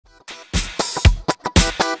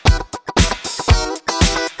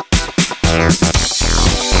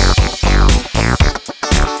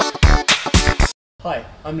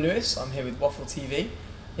I'm Lewis, I'm here with Waffle TV,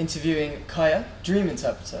 interviewing Kaya, Dream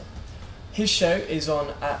Interpreter. His show is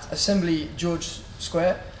on at Assembly George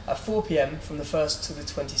Square at 4 PM from the 1st to the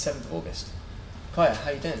 27th of August. Kaya,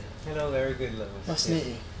 how you doing? Hello, very good, Lewis. Nice to meet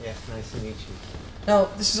you. Yeah, nice to meet you. Now,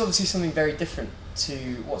 this is obviously something very different to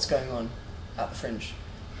what's going on at the Fringe.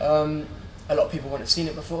 A lot of people won't have seen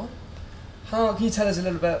it before. Can you tell us a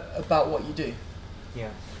little bit about what you do?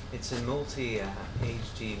 Yeah, it's a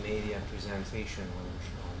multi-HD media presentation on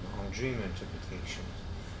dream interpretation.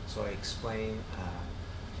 So I explain,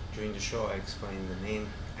 during the show I explain the main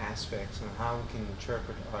aspects and how we can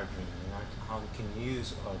interpret our dream and how we can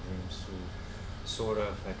use our dreams to sort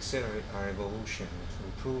of accelerate our evolution and to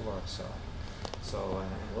improve ourselves. So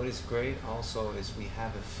what is great also is we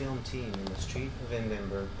have a film team in the street of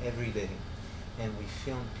Edinburgh every day, and we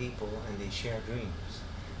film people and they share dreams,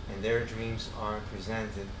 and their dreams are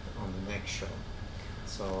presented on the next show.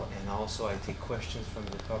 So, and also I take questions from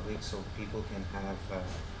the public so people can have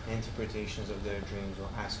interpretations of their dreams or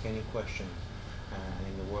ask any questions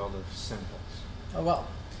in the world of symbols. Oh wow.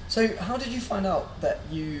 So how did you find out that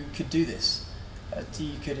you could do this?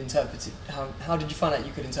 You could interpret it. How did you find out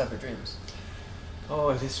you could interpret dreams?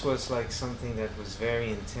 Oh, this was like something that was very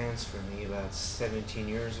intense for me. About 17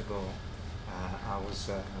 years ago, I was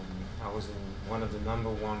one of the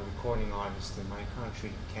 #1 recording artists in my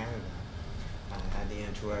country, Canada. I had the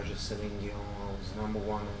entourage of Celine Dion. I was #1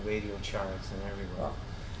 on radio charts and everywhere. Wow.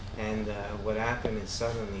 And what happened is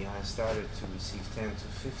suddenly I started to receive 10 to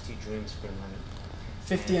 50 dreams per night.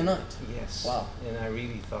 50 a night? Yes. Wow. And I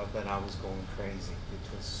really thought that I was going crazy.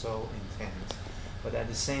 It was so intense. But at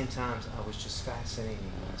the same time, I was just fascinated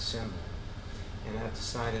by symbol. And I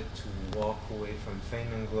decided to walk away from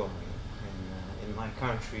fame and glory. And in my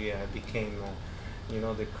country, I became,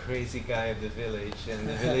 the crazy guy of the village. And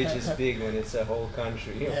the village is big when it's a whole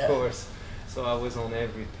country, of course. So I was on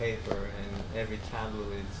every paper and every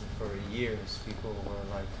tabloid for years. People were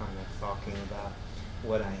like kind of talking about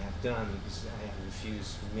what I have done because I have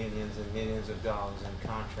refused millions and millions of dollars in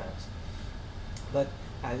contracts. But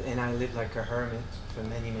I lived like a hermit for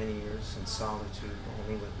many, many years in solitude,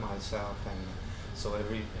 only with myself, and so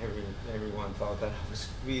everyone thought that I was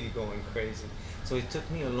really going crazy. So it took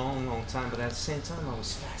me a long, long time, but at the same time I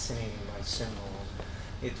was fascinated by symbols.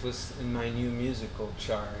 It was in my new musical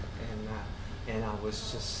chart, and I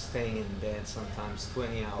was just staying in bed sometimes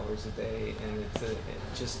 20 hours a day, and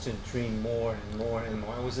just to dream more and more and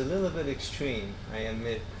more. I was a little bit extreme, I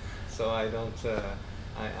admit, so I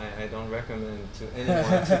don't recommend to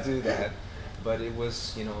anyone to do that, but it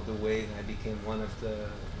was, the way that I became one of the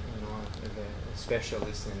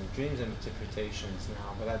specialists in dreams and interpretations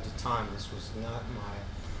now. But at the time, this was not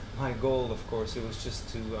my goal, of course. It was just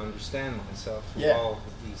to understand myself through all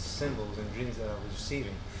of these symbols and dreams that I was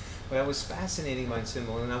receiving. But I was fascinated by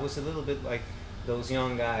symbols, and I was a little bit like those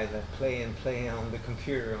young guys that play and play on the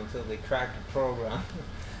computer until they crack the program.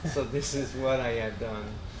 So this is what I had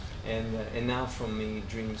done. And now for me,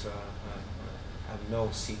 dreams have no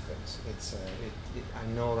secrets. I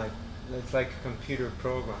know, like, it's like a computer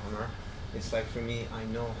programmer. It's like, for me, I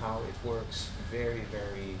know how it works very,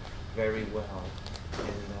 very, very well.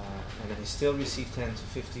 And I still receive 10 to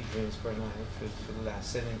 50 dreams per night for the last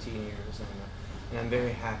 17 years. And I'm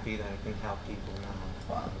very happy that I can help people now.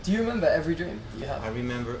 Wow. Do you remember every dream you have? I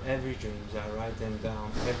remember every dream. I write them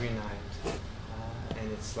down every night.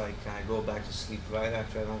 And it's like I go back to sleep right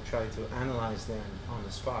after. I don't try to analyze them on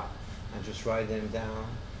the spot. I just write them down,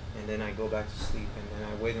 and then I go back to sleep, and then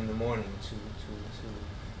I wait in the morning to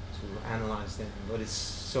analyze them. But it's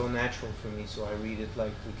so natural for me, so I read it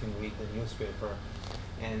like we can read the newspaper.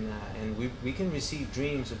 And we can receive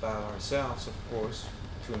dreams about ourselves, of course,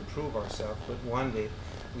 to improve ourselves, but one day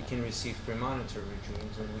we can receive premonitory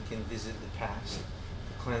dreams, and we can visit the past,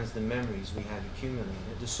 cleanse the memories we have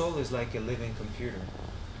accumulated. The soul is like a living computer.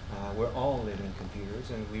 We're all living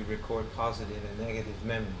computers, and we record positive and negative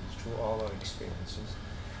memories through all our experiences.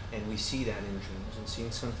 And we see that in dreams, and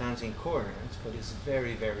seen sometimes incoherent, but it's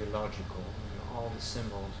very, very logical. All the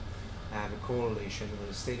symbols have a correlation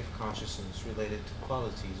with a state of consciousness related to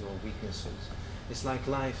qualities or weaknesses. It's like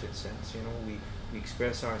life, in a sense. We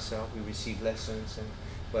express ourselves, we receive lessons,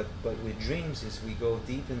 but with dreams is we go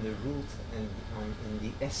deep in the root and in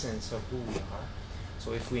the essence of who we are.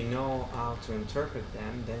 So if we know how to interpret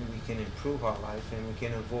them, then we can improve our life and we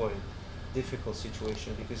can avoid difficult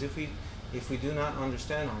situations. Because if we do not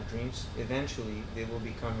understand our dreams, eventually they will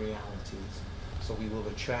become realities. So we will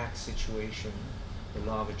attract situations, the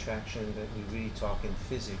law of attraction that we really talk in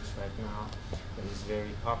physics right now, that is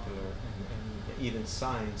very popular, and even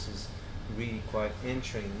science really quite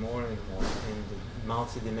entering more and more in the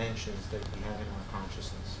multi-dimensions that we have in our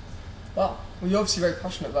consciousness. Wow. Well, you're obviously very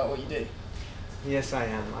passionate about what you do. Yes, I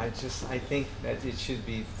am. I think that it should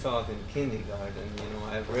be taught in kindergarten. You know,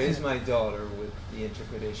 I've raised my daughter with the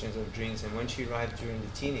interpretations of dreams, and when she arrived during the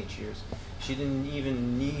teenage years, she didn't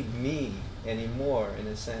even need me anymore, in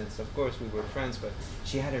a sense. Of course, we were friends, but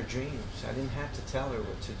she had her dreams. I didn't have to tell her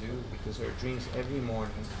what to do, because her dreams every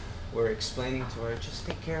morning were explaining to her, just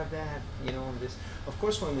take care of that, you know, this. Of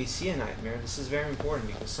course, when we see a nightmare, this is very important,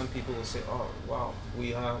 because some people will say, oh, wow,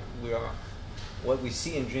 we are, what we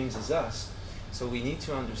see in dreams is us. So we need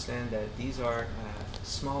to understand that these are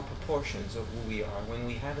small proportions of who we are. When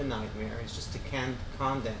we have a nightmare, it's just to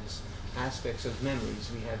condense aspects of memories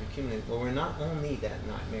we have accumulated. Well, we're not only that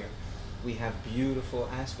nightmare. We have beautiful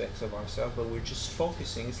aspects of ourselves, but we're just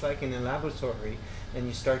focusing. It's like in a laboratory, and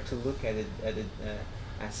you start to look at it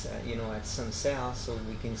as you know, at some cells, so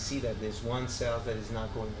we can see that there's one cell that is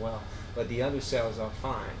not going well, but the other cells are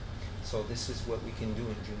fine. So this is what we can do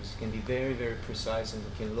in dreams. It can be very, very precise, and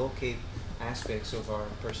we can locate aspects of our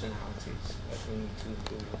personalities that we need to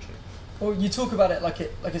improve or change. Well, you talk about it like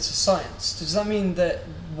it's a science. Does that mean that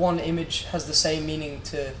one image has the same meaning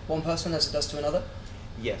to one person as it does to another?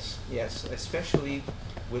 Yes, yes, especially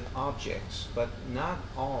with objects, but not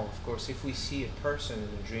all. Of course, if we see a person in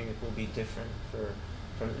a dream, it will be different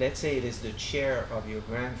from, let's say it is the chair of your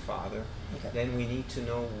grandfather, Okay. then we need to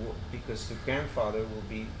know, because the grandfather will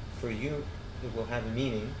be, for you, it will have a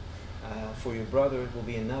meaning. For your brother, it will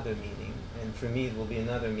be another meaning, and for me, it will be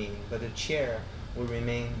another meaning. But a chair will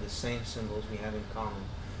remain the same symbols we have in common.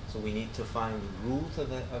 So we need to find the root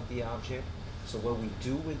of the object. So what we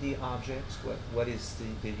do with the objects, what is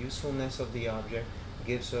the usefulness of the object,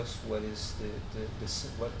 gives us what is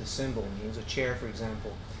what the symbol means. A chair, for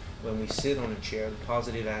example, when we sit on a chair, the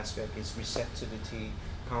positive aspect is receptivity,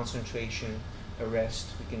 concentration, a rest.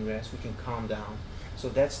 We can calm down. So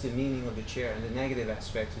that's the meaning of the chair. And the negative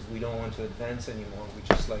aspect is we don't want to advance anymore.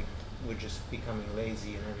 We're just becoming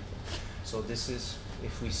lazy and everything. So this is,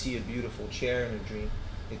 if we see a beautiful chair in a dream,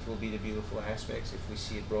 it will be the beautiful aspects. If we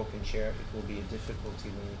see a broken chair, it will be a difficulty.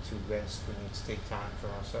 We need to rest. We need to take time for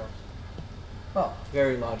ourselves. Oh.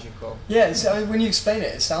 Very logical. Yeah, I mean, when you explain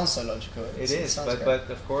it, it sounds so logical. It is, but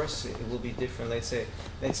of course it will be different. Let's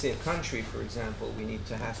say a country, for example, we need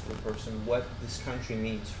to ask the person what this country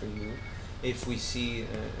means for you. If we see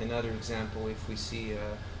another example, if we see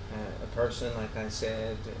a person, like I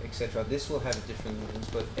said, etc., this will have different meanings,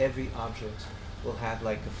 but every object will have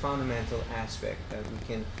like a fundamental aspect that we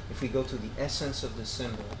can, if we go to the essence of the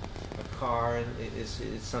symbol, a car is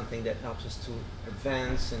something that helps us to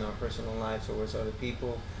advance in our personal lives towards other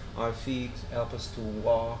people. Our feet help us to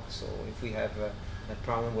walk. So if we have a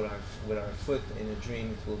problem with our foot in a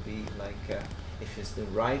dream, it will be like if it's the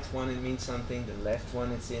right one, it means something. The left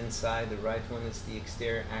one, it's the inside. The right one is the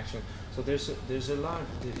exterior action. So there's a lot.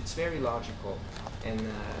 It's very logical, and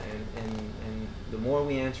the more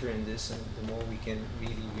we enter in this, and the more we can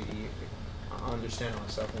really understand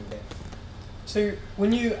ourselves in depth. So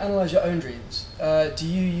when you analyze your own dreams, do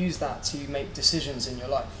you use that to make decisions in your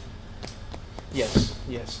life? Yes,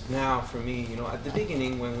 yes. Now, for me, you know, at the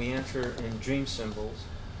beginning, when we enter in dream symbols,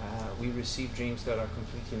 we receive dreams that are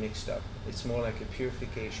completely mixed up. It's more like a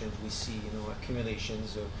purification. We see, you know,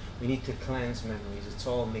 accumulations of, we need to cleanse memories. It's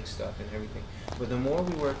all mixed up and everything. But the more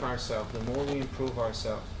we work ourselves, the more we improve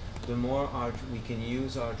ourselves, the more we can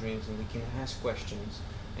use our dreams, and we can ask questions,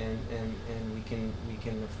 and we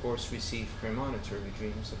can of course receive premonitory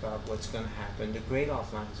dreams about what's going to happen, the great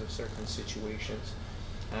outlines of certain situations.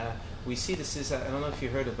 We see this is, I don't know if you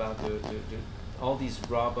heard about all these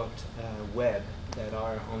robot web that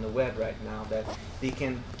are on the web right now, that they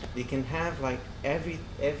can have like every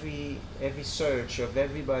search of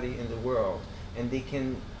everybody in the world, and they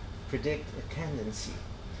can predict a tendency.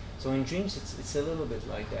 So in dreams it's a little bit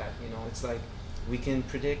like that, you know. It's like we can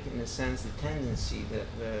predict, in a sense, the tendency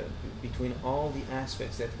that between all the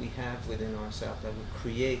aspects that we have within ourselves that would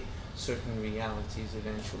create certain realities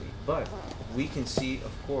eventually. But we can see,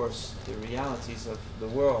 of course, the realities of the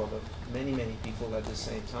world of many people at the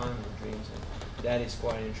same time in dreams, and that is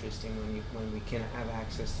quite interesting when we can have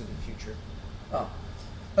access to the future.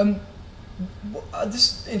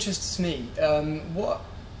 This interests me. What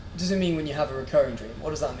does it mean when you have a recurring dream? What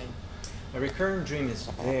does that mean? A recurring dream is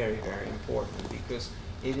very important, because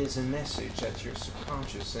it is a message that your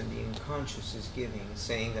subconscious and the unconscious is giving,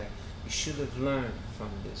 saying that you should have learned from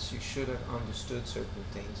this, you should have understood certain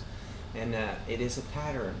things. And it is a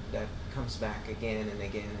pattern that comes back again and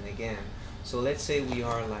again and again. So let's say we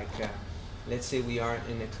are like let's say we are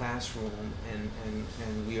in a classroom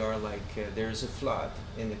and we are like, there's a flood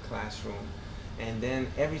in the classroom, and then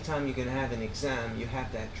every time you're going to have an exam, you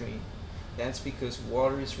have that dream. That's because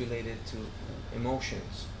water is related to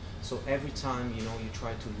emotions. So every time, you know, you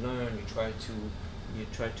try to learn, you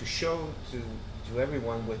try to show to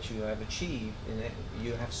everyone what you have achieved, and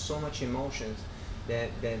you have so much emotions that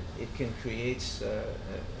it can create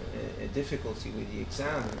a difficulty with the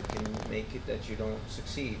exam, and it can make it that you don't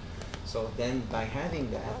succeed. So then by having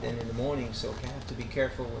that, then in the morning, so okay, I have to be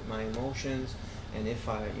careful with my emotions, and if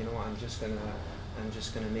I, you know, I'm just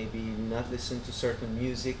gonna maybe not listen to certain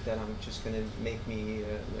music that I'm just gonna make me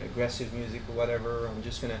aggressive music or whatever. I'm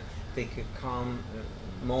just gonna take a calm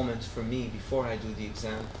moment for me before I do the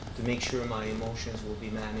exam to make sure my emotions will be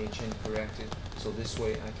managed and corrected. So this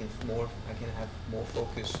way I can have more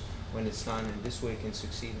focus when it's time, and this way I can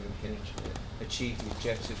succeed and can achieve the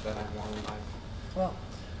objective that I want in life. Wow.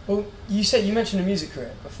 Well, you mentioned a music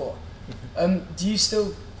career before. Do you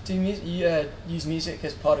still do music? You use music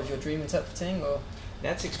as part of your dream interpreting, or?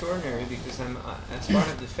 That's extraordinary because I'm as part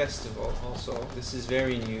of the festival also. This is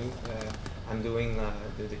very new. I'm doing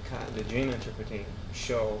the dream interpreting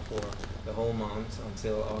show for the whole month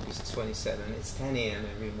until August 27. It's 10 a.m.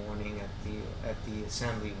 every morning at the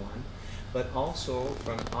Assembly one. But also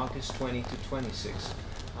from August 20 to 26,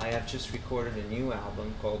 I have just recorded a new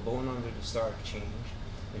album called Born Under the Star of Change.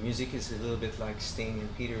 The music is a little bit like Sting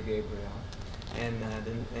and Peter Gabriel. And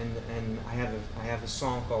I have a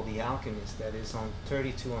song called The Alchemist that is on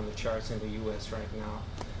 32 on the charts in the U.S. right now.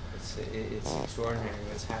 It's extraordinary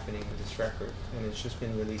what's happening with this record, and it's just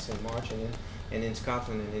been released in March, and in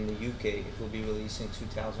Scotland and in the UK it will be released in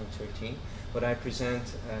 2013. But I present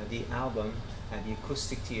the album at the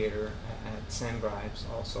Acoustic Theatre at St. Bride's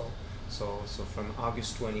also. So from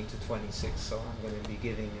August 20 to 26. So I'm going to be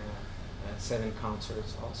giving 7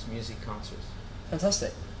 concerts, also music concerts.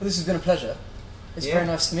 Fantastic. Well, this has been a pleasure. It's very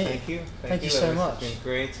nice to meet you. Thank you. Thank you so much. It's been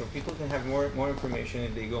great. So people can have more information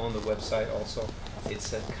if they go on the website also.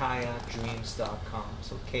 It's at kayadreams.com.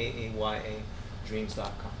 So Kaya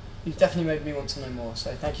dreams.com. You've definitely made me want to know more,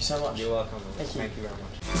 so thank you so much. You're welcome. Thank you. Thank you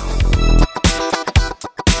very much.